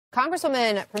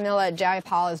Congresswoman Pramila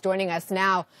Jayapal is joining us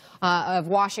now of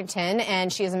Washington,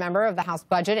 and she is a member of the House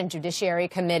Budget and Judiciary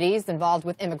Committees involved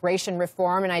with immigration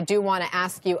reform, and I do want to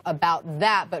ask you about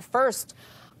that. But first,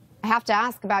 I have to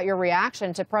ask about your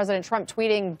reaction to President Trump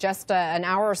tweeting just an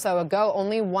hour or so ago,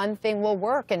 only one thing will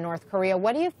work in North Korea.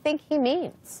 What do you think he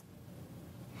means?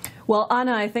 Well,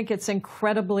 Anna, I think it's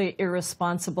incredibly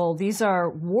irresponsible. These are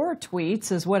war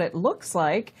tweets is what it looks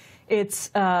like.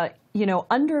 It's,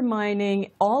 undermining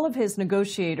all of his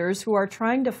negotiators who are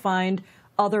trying to find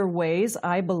other ways,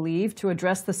 I believe, to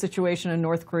address the situation in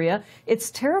North Korea.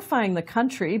 It's terrifying the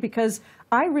country because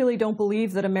I really don't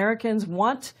believe that Americans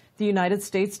want the United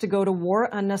States to go to war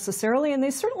unnecessarily, and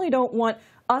they certainly don't want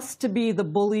us to be the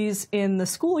bullies in the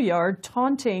schoolyard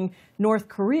taunting North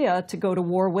Korea to go to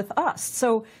war with us.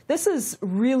 So this is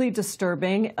really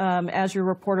disturbing. As your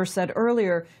reporter said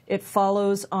earlier, it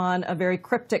follows on a very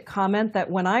cryptic comment that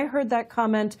when I heard that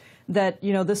comment that,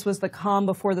 this was the calm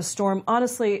before the storm,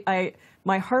 honestly,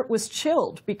 my heart was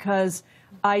chilled because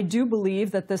I do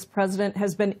believe that this president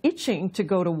has been itching to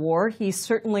go to war. He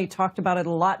certainly talked about it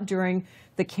a lot during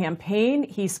the campaign.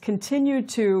 He's continued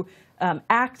to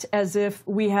act as if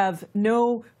we have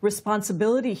no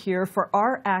responsibility here for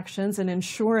our actions in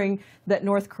ensuring that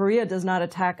North Korea does not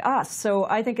attack us. So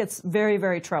I think it's very,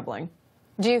 very troubling.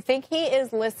 Do you think he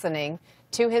is listening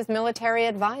to his military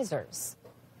advisors?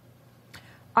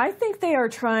 I think they are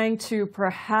trying to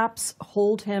perhaps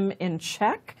hold him in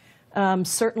check.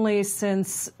 Certainly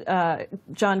since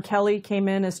John Kelly came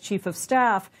in as chief of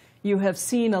staff, you have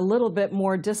seen a little bit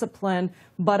more discipline.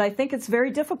 But I think it's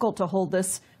very difficult to hold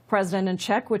this president in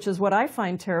check, which is what I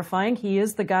find terrifying. He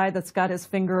is the guy that's got his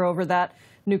finger over that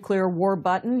nuclear war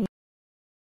button,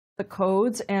 the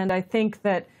codes, and I think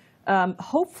that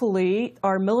hopefully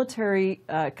our military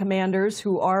commanders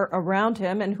who are around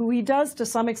him and who he does to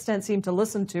some extent seem to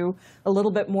listen to a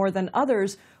little bit more than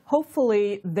others,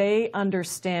 hopefully they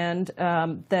understand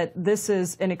that this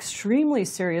is an extremely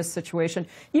serious situation.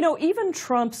 Even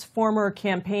Trump's former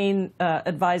campaign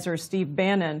advisor, Steve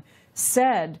Bannon,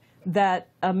 said that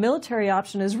a military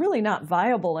option is really not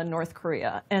viable in North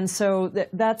Korea. And so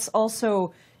that's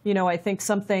also, I think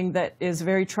something that is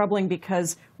very troubling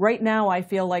because right now I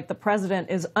feel like the president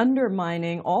is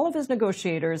undermining all of his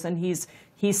negotiators and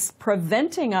he's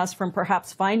preventing us from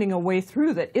perhaps finding a way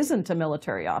through that isn't a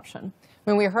military option.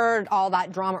 When we heard all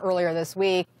that drama earlier this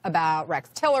week about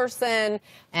Rex Tillerson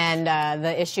and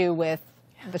the issue with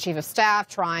the chief of staff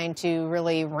trying to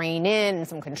really rein in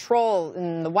some control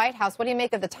in the White House, what do you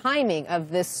make of the timing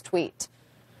of this tweet?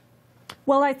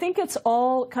 Well, I think it's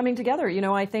all coming together.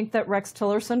 I think that Rex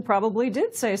Tillerson probably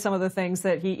did say some of the things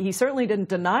that he certainly didn't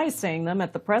deny saying them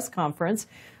at the press conference.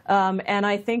 And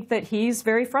I think that he's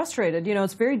very frustrated.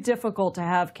 It's very difficult to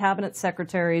have cabinet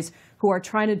secretaries who are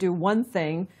trying to do one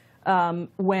thing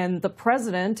when the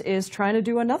president is trying to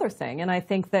do another thing. And I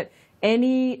think that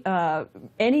any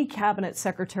cabinet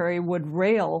secretary would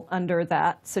rail under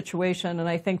that situation, and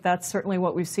I think that's certainly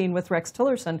what we've seen with Rex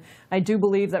Tillerson. I do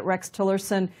believe that Rex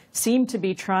Tillerson seemed to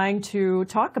be trying to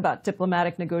talk about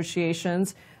diplomatic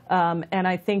negotiations, and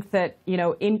I think that,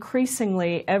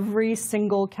 increasingly every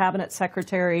single cabinet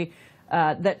secretary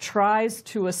that tries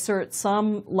to assert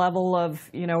some level of,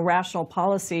 rational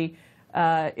policy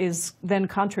is then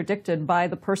contradicted by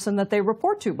the person that they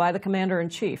report to, by the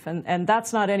commander-in-chief. And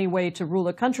that's not any way to rule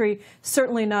a country,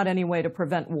 certainly not any way to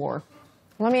prevent war.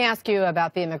 Let me ask you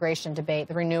about the immigration debate.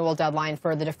 The renewal deadline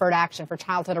for the Deferred Action for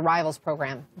Childhood Arrivals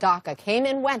program, DACA, came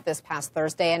and went this past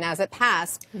Thursday, and as it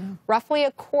passed, roughly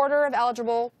a quarter of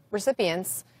eligible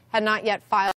recipients had not yet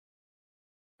filed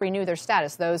to renew their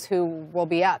status, those who will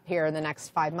be up here in the next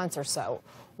 5 months or so.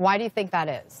 Why do you think that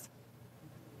is?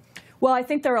 Well, I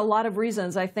think there are a lot of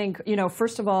reasons. I think,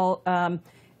 first of all,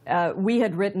 we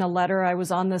had written a letter. I was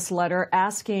on this letter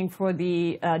asking for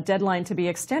the deadline to be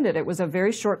extended. It was a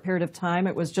very short period of time.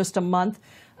 It was just a month.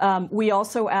 We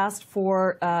also asked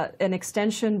for an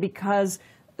extension because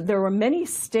there were many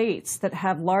states that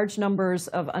have large numbers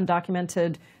of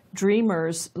undocumented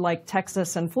dreamers like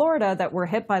Texas and Florida that were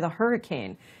hit by the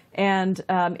hurricane. And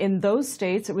in those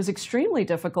states, it was extremely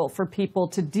difficult for people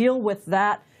to deal with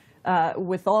that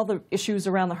with all the issues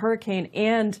around the hurricane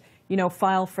and,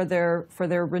 file for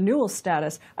their renewal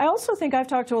status. I also think I've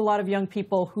talked to a lot of young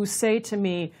people who say to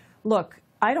me, look,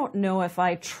 I don't know if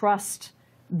I trust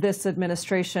this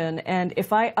administration, and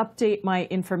if I update my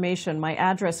information, my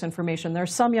address information, there are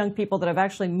some young people that have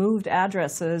actually moved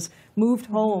addresses, moved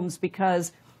homes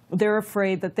because they're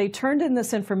afraid that they turned in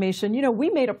this information. We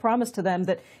made a promise to them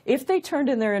that if they turned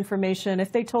in their information,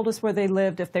 if they told us where they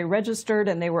lived, if they registered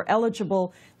and they were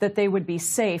eligible, that they would be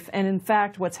safe. And in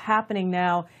fact, what's happening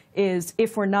now is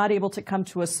if we're not able to come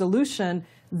to a solution,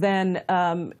 then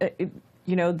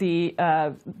you know,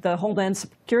 the Homeland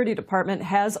Security Department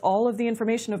has all of the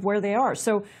information of where they are.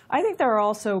 So I think there are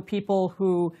also people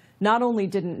who not only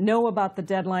didn't know about the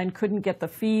deadline, couldn't get the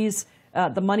fees,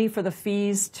 the money for the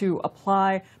fees to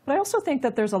apply, but I also think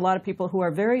that there's a lot of people who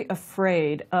are very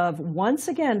afraid of once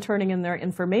again turning in their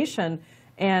information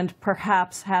and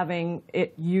perhaps having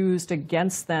it used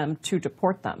against them to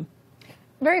deport them.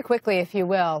 Very quickly, if you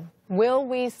will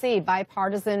we see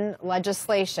bipartisan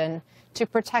legislation to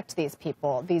protect these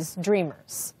people, these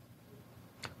dreamers?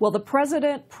 Well, the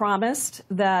president promised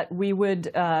that we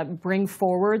would bring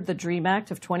forward the DREAM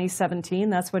Act of 2017.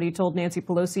 That's what he told Nancy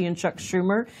Pelosi and Chuck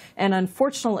Schumer. And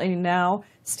unfortunately now,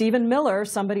 Stephen Miller,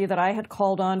 somebody that I had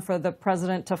called on for the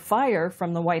president to fire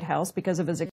from the White House because of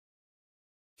his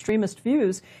extremist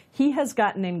views, he has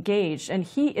gotten engaged, and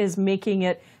he is making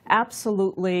it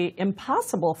absolutely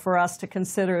impossible for us to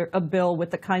consider a bill with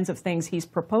the kinds of things he's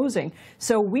proposing.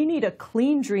 So we need a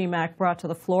clean DREAM Act brought to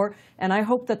the floor, and I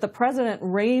hope that the president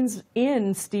reins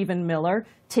in Stephen Miller,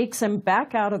 takes him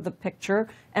back out of the picture,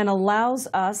 and allows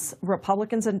us,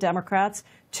 Republicans and Democrats,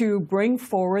 to bring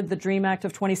forward the DREAM Act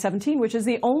of 2017, which is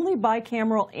the only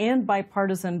bicameral and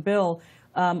bipartisan bill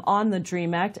on the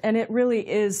DREAM Act, and it really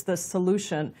is the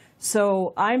solution.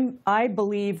 So I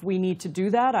believe we need to do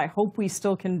that. I hope we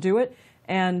still can do it,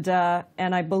 and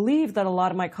I believe that a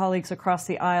lot of my colleagues across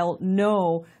the aisle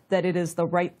know that it is the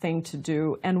right thing to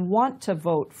do and want to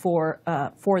vote for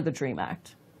the DREAM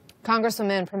Act.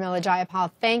 Congresswoman Pramila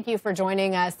Jayapal, thank you for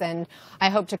joining us, and I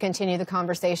hope to continue the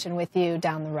conversation with you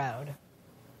down the road.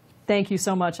 Thank you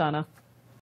so much, Anna.